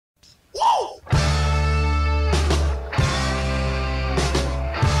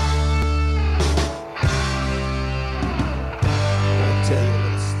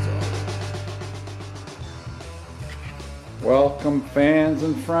Welcome fans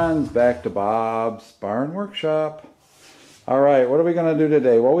and friends back to Bob's Barn Workshop. Alright, what are we going to do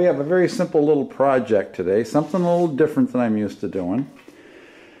today? Well, we have a very simple little project today, something a little different than I'm used to doing.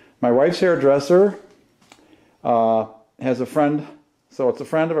 My wife's hairdresser has a friend, so it's a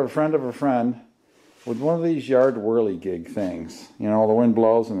friend of a friend of a friend, with one of these yard whirlygig things. You know, the wind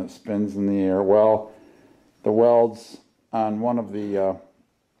blows and it spins in the air. Well, the welds on one of the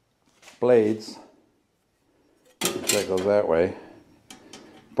blades, which that goes that way,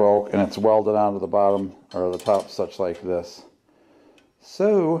 broke, and it's welded onto the bottom or the top such like this.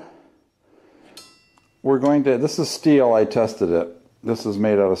 So we're going to, this is steel, I tested it. This is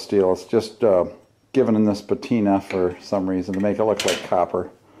made out of steel. It's just given in this patina for some reason to make it look like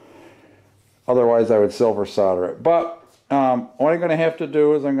copper. Otherwise I would silver solder it. But what I'm going to have to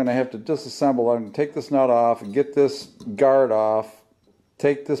do is I'm going to have to disassemble it. I'm going to take this nut off and get this guard off.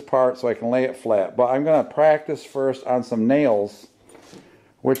 Take this part so I can lay it flat. But I'm going to practice first on some nails,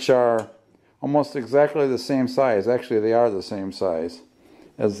 which are almost exactly the same size. Actually, they are the same size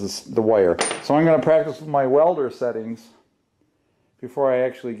as the wire. So I'm going to practice with my welder settings before I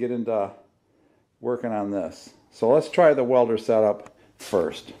actually get into working on this. So let's try the welder setup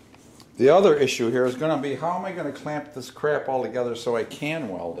first. The other issue here is going to be, how am I going to clamp this crap all together so I can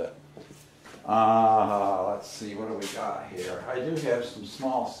weld it? Let's see, what do we got here? I do have some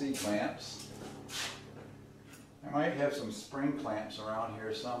small C-clamps. I might have some spring clamps around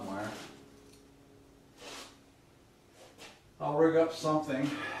here somewhere. I'll rig up something.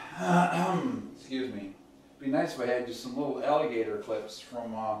 Excuse me. It'd be nice if I had just some little alligator clips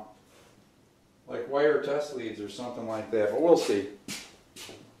from like wire test leads or something like that, but we'll see.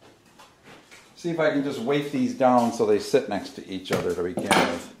 See if I can just weight these down so they sit next to each other to begin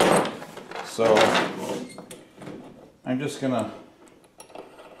with. So I'm just going to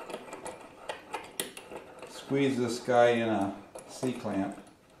squeeze this guy in a C-clamp,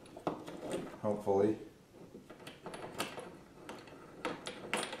 hopefully.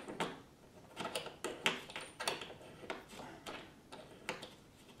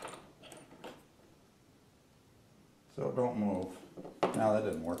 So don't move. Now that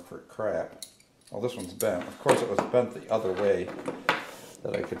didn't work for crap. Well, this one's bent. Of course it was bent the other way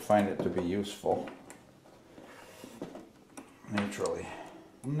that I could find it to be useful. Naturally.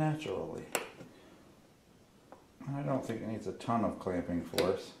 I don't think it needs a ton of clamping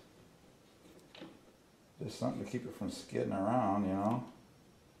force. Just something to keep it from skidding around, you know.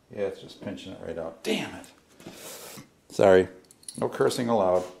 Yeah, it's just pinching it right out. Damn it! Sorry. No cursing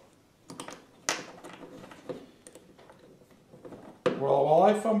allowed. Well, while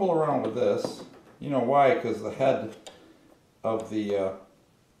I fumble around with this, you know why? Because the head of the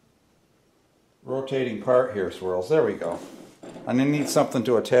rotating part here swirls. There we go. And I need something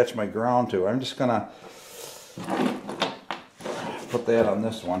to attach my ground to. I'm just going to put that on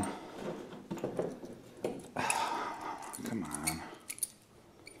this one. Come on.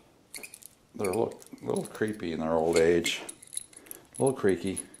 They're a little creepy in their old age. A little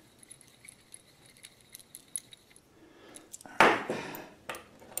creaky.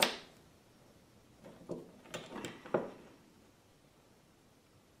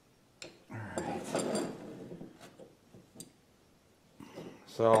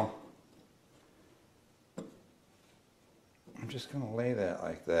 So I'm just going to lay that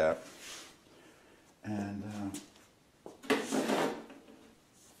like that, and so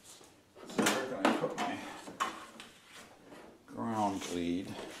where can I put my ground lead?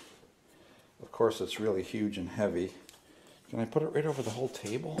 Of course it's really huge and heavy. Can I put it right over the whole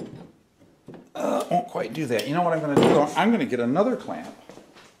table? Won't quite do that. You know what I'm going to do? I'm going to get another clamp,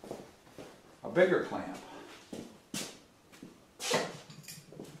 a bigger clamp.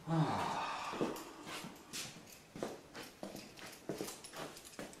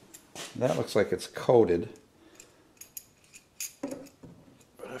 That looks like it's coated, but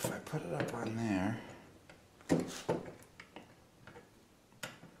if I put it up on there,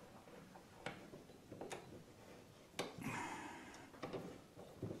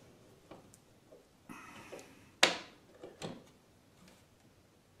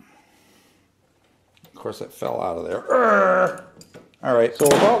 of course it fell out of there. Alright, so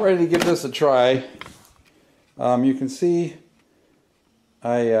we're about ready to give this a try. You can see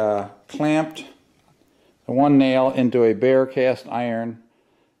I clamped the one nail into a bare cast iron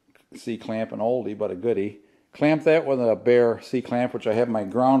C-clamp, an oldie but a goodie. Clamped that with a bare C-clamp, which I have my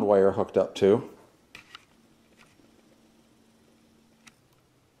ground wire hooked up to.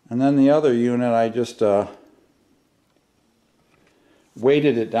 And then the other unit I just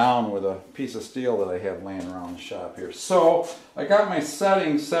weighted it down with a piece of steel that I have laying around the shop here. So I got my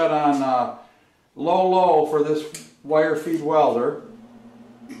settings set on low for this wire feed welder.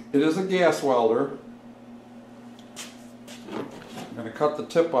 It is a gas welder. I'm going to cut the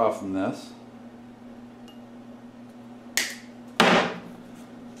tip off from this.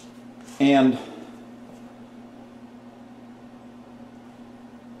 And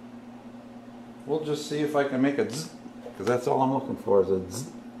we'll just see if I can make a zzz, because that's all I'm looking for is a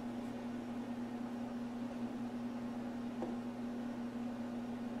zzz.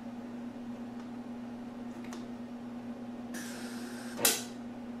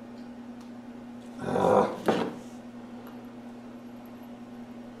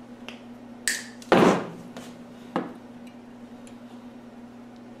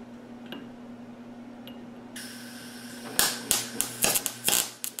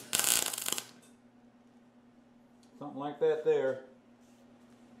 Something like that there.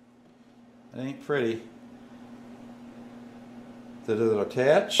 It ain't pretty. Did it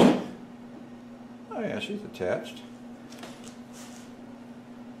attach? Oh yeah, she's attached.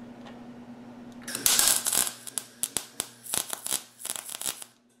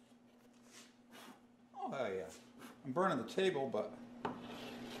 Oh yeah. I'm burning the table, but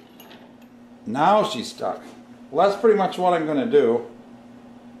now she's stuck. Well, that's pretty much what I'm going to do.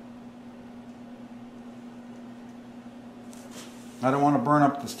 I don't want to burn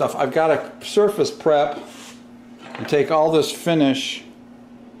up the stuff. I've got to surface prep and take all this finish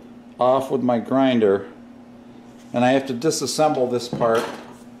off with my grinder, and I have to disassemble this part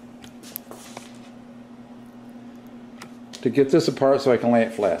to get this apart so I can lay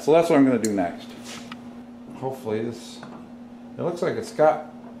it flat. So that's what I'm going to do next. Hopefully this, it looks like it's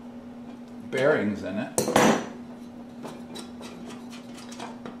got bearings in it.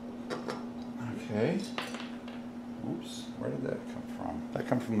 Okay. Oops, where did that come from? That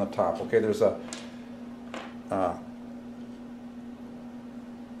comes from the top. Okay, there's a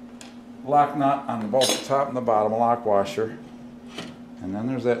lock nut on both the top and the bottom, a lock washer. And then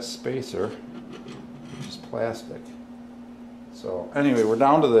there's that spacer, which is plastic. So anyway, we're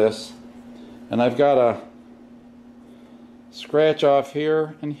down to this. And I've got a scratch off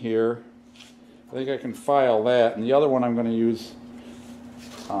here and here. I think I can file that. And the other one I'm going to use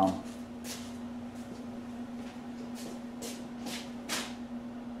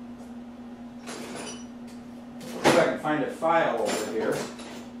if I can find a file over here.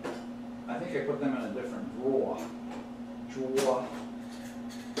 I think I put them in a different drawer.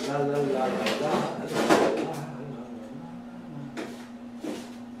 La, la, la, la, la.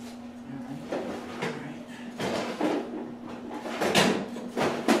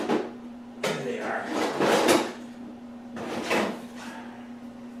 There they are.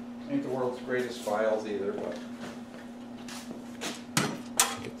 Ain't the world's greatest files either, but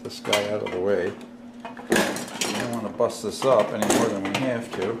get this guy out of the way. I don't want to bust this up any more than we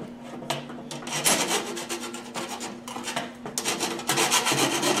have to.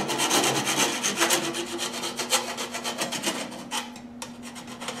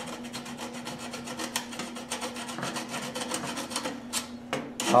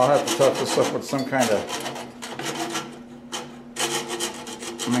 I'll have to touch this up with some kind of,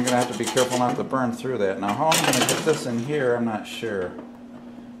 I'm going to have to be careful not to burn through that. Now how I'm going to get this in here, I'm not sure.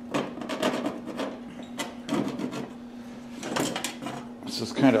 This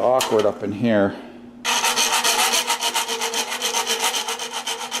is kind of awkward up in here.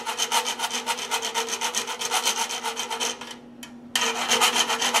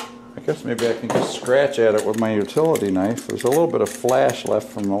 I guess maybe I can just scratch at it with my utility knife. There's a little bit of flash left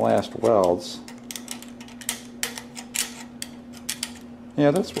from the last welds. Yeah,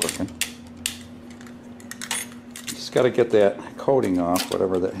 that's working. Just got to get that coating off,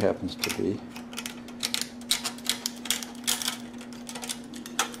 whatever that happens to be.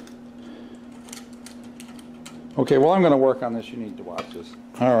 Okay, well, I'm going to work on this. You need to watch this.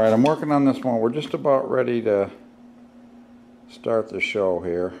 Alright, I'm working on this one. We're just about ready to start the show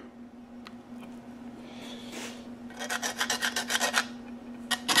here.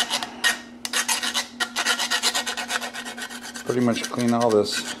 Pretty much clean all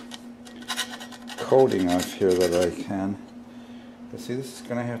this coating off here that I can. But see, this is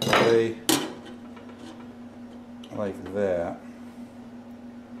going to have to lay like that.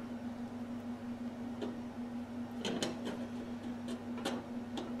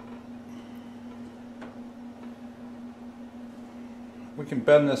 We can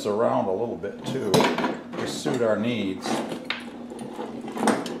bend this around a little bit too to suit our needs.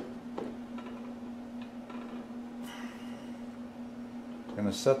 I'm going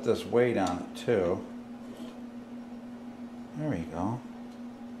to set this weight on it too. There we go.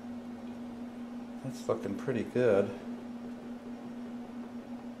 That's looking pretty good.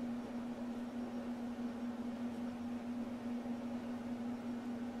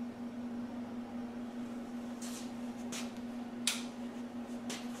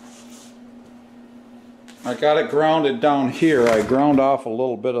 I got it grounded down here. I ground off a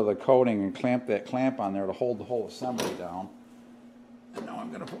little bit of the coating and clamped that clamp on there to hold the whole assembly down. And now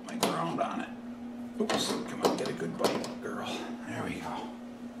I'm going to put my ground on it. Oops, come on, get a good bite, girl. There we go.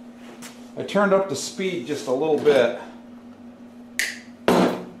 I turned up the speed just a little bit.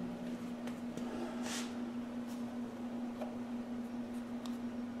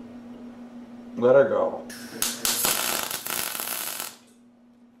 Let her go.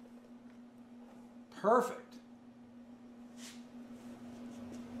 Perfect.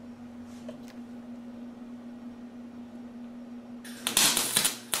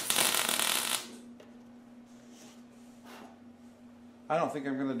 I don't think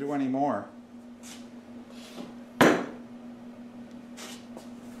I'm going to do any more.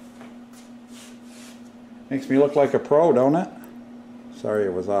 Makes me look like a pro, don't it? Sorry,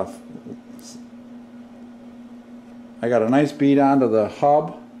 it was off. I got a nice bead onto the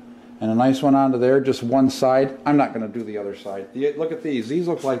hub and a nice one onto there, just one side. I'm not going to do the other side. Look at these. These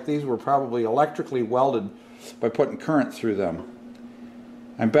look like these were probably electrically welded by putting current through them.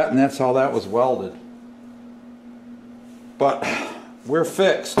 I'm betting that's how that was welded. But we're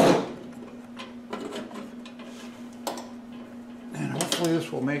fixed. And hopefully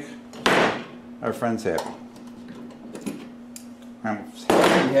this will make our friends happy. I'm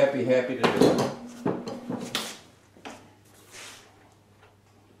happy to do it.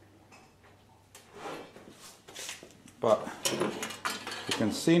 But you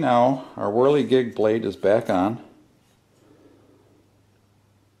can see now our whirligig blade is back on.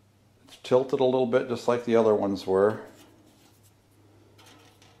 It's tilted a little bit just like the other ones were.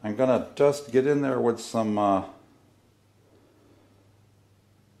 I'm going to just get in there with some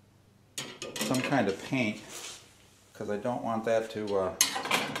kind of paint because I don't want that to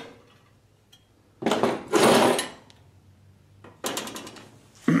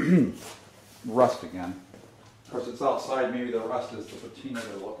rust again. Of course, it's outside. Maybe the rust is the patina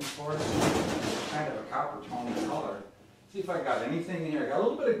they're looking for. It's kind of a copper tone color. See if I got anything in here. I got a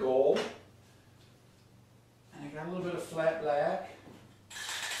little bit of gold. And I got a little bit of flat black.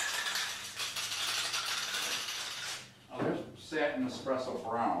 Oh, there's satin espresso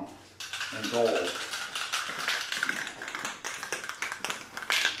brown and gold.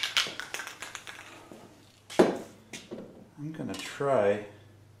 I'm going to try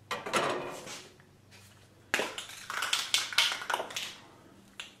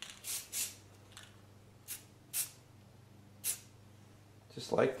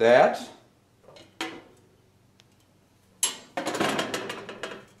just like that.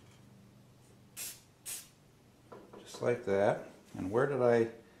 Just like that. And where did I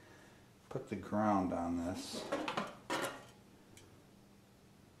put the ground on this?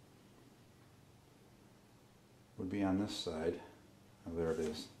 Would be on this side. Oh, there it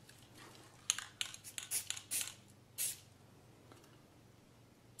is.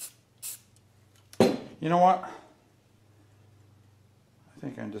 You know what? I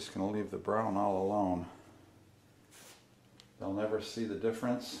think I'm just going to leave the brown all alone. They'll never see the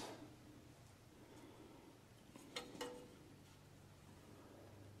difference.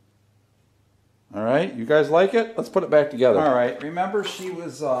 All right, you guys like it? Let's put it back together. All right, remember she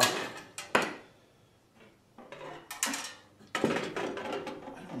was I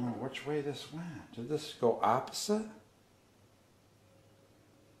don't know which way this went. Did this go opposite?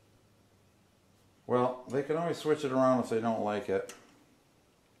 Well, they can always switch it around if they don't like it.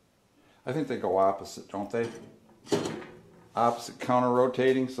 I think they go opposite, don't they? Opposite counter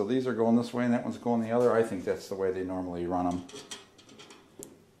rotating, so these are going this way and that one's going the other. I think that's the way they normally run them.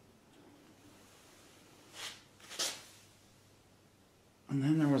 And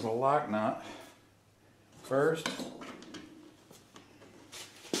then there was a lock nut first.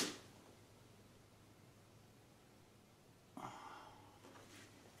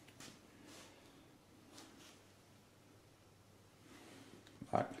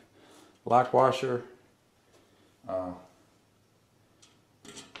 Lock washer,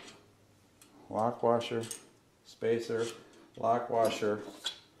 lock washer, spacer, lock washer,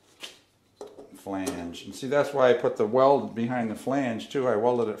 flange. And see, that's why I put the weld behind the flange too. I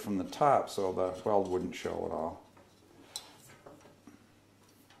welded it from the top so the weld wouldn't show at all.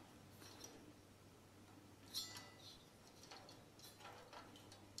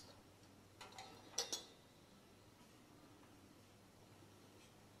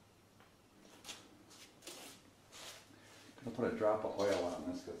 I'll put a drop of oil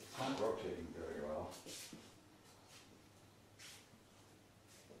on this because it's not rotating very well.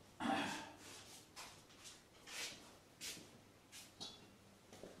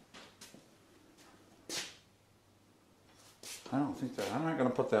 I don't think that, I'm not going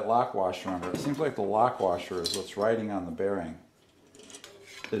to put that lock washer under it. It seems like the lock washer is what's riding on the bearing.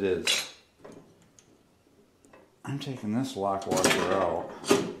 It is. I'm taking this lock washer out.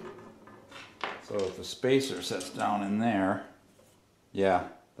 So if the spacer sits down in there, yeah,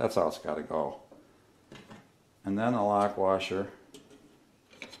 that's how it's got to go. And then the lock washer,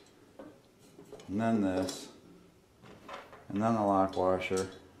 and then this, and then the lock washer.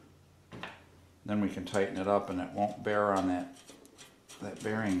 Then we can tighten it up and it won't bear on that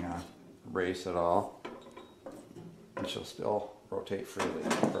bearing brace at all. And she'll still rotate freely.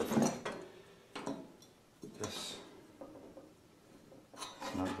 Perfect. Just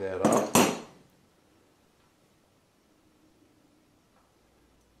snug that up.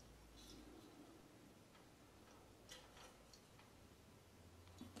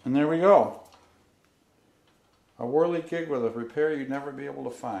 And there we go. A whirlygig with a repair you'd never be able to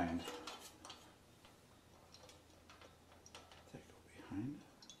find. Behind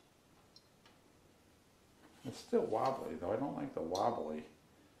it. It's still wobbly though. I don't like the wobbly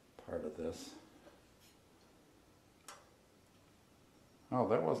part of this. Oh,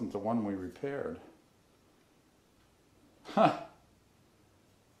 that wasn't the one we repaired. Huh.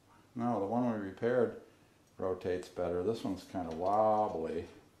 No, the one we repaired rotates better. This one's kind of wobbly.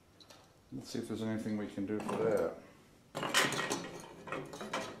 Let's see if there's anything we can do for that.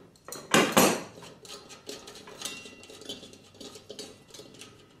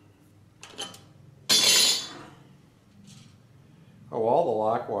 Oh, all the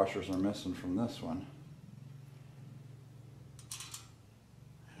lock washers are missing from this one.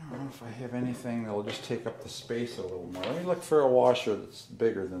 I don't know if I have anything that'll just take up the space a little more. Let me look for a washer that's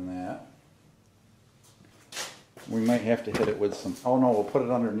bigger than that. We might have to hit it with some, oh no, we'll put it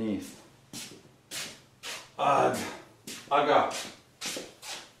underneath. Aga.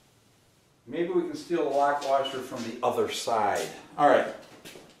 Maybe we can steal the lock washer from the other side. All right,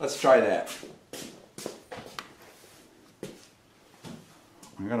 let's try that.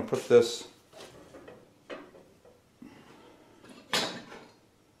 I'm going to put this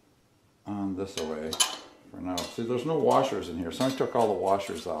on this away for now. See, there's no washers in here, so I took all the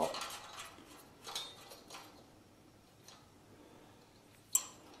washers out.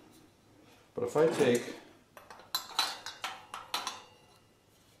 But if I take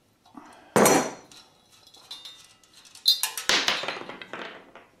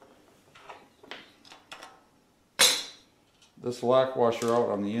this lock washer out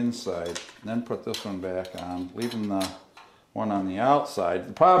on the inside, and then put this one back on, leaving the one on the outside.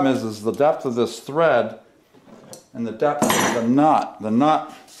 The problem is the depth of this thread and the depth of the nut. The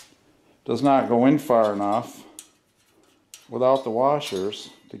nut does not go in far enough without the washers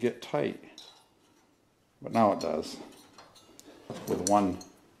to get tight. But now it does with one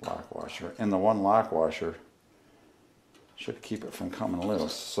lock washer. And the one lock washer should keep it from coming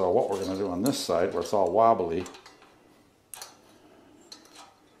loose. So what we're going to do on this side, where it's all wobbly,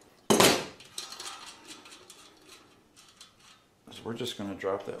 is we're just going to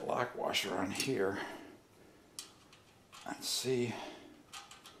drop that lock washer on here and see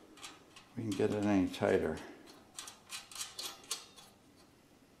if we can get it any tighter.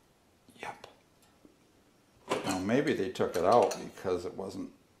 Yep. Now maybe they took it out because it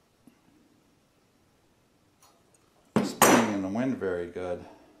wasn't spinning in the wind very good.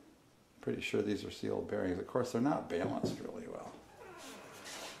 Pretty sure these are sealed bearings. Of course, they're not balanced really well.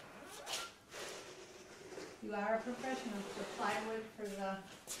 You are a professional. The plywood for the...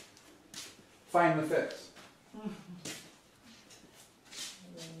 Find the fix.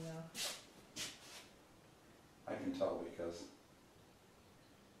 I can tell because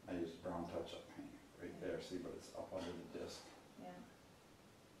I used brown touch-up paint right there. See, but it's up under the disc. Yeah.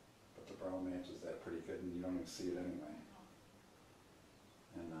 But the brown matches that pretty good, and you don't even see it anyway.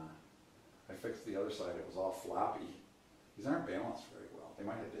 And I fixed the other side. It was all floppy. These aren't balanced very well. They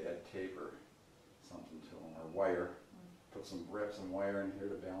might have to add tape or something to them, or wire. Put some rips and wire in here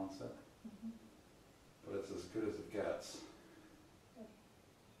to balance it. But it's as good as it gets.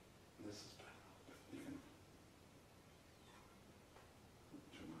 This is bad. You can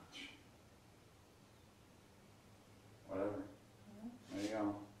too much. Whatever. There you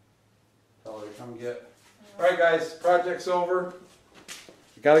go. Tell her to come get. All right, guys. Project's over.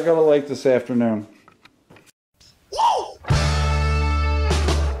 I gotta go to the lake this afternoon.